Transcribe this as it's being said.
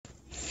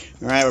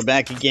Alright, we're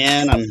back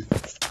again. I'm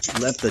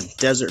left the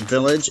desert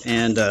village,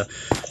 and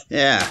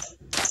yeah,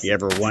 if you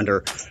ever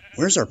wonder,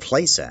 where's our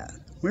place at?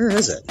 Where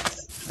is it?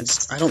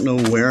 I don't know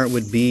where it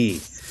would be.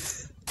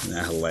 Isn't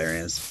that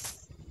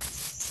hilarious?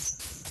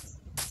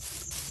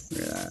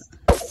 Look at that.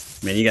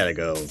 I mean, you gotta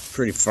go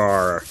pretty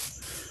far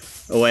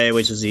away,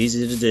 which is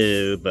easy to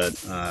do, but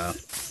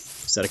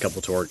set a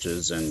couple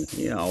torches and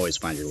you always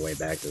find your way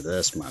back to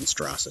this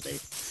monstrosity.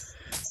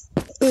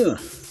 Ugh.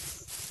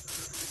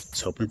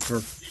 Just hoping for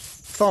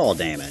fall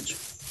damage.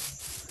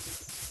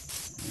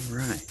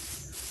 Alright.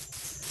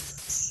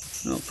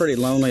 Well, pretty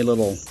lonely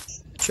little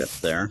trip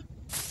there.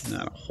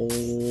 Not a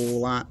whole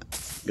lot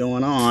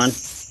going on.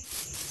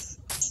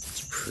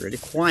 It's pretty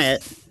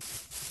quiet.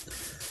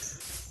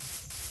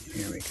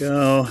 Here we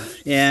go.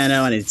 Yeah, I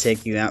know I need to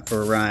take you out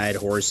for a ride,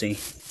 Horsey.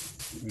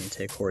 I'm going to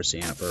take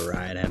Horsey out for a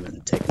ride. I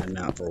haven't taken him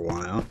out for a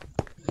while.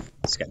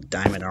 He's got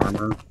diamond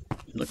armor.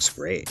 He looks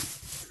great.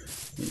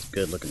 He's a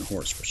good looking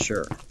horse for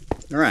sure.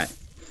 Alright.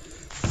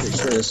 Pretty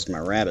sure this is my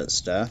rabbit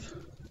stuff.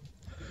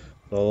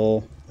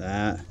 Bull,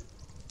 that.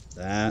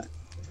 I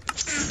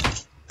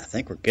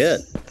think we're good,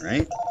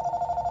 right?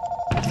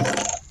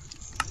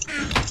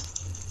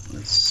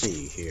 Let's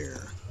see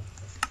here.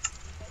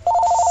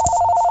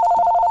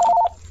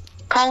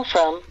 Call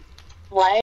from Y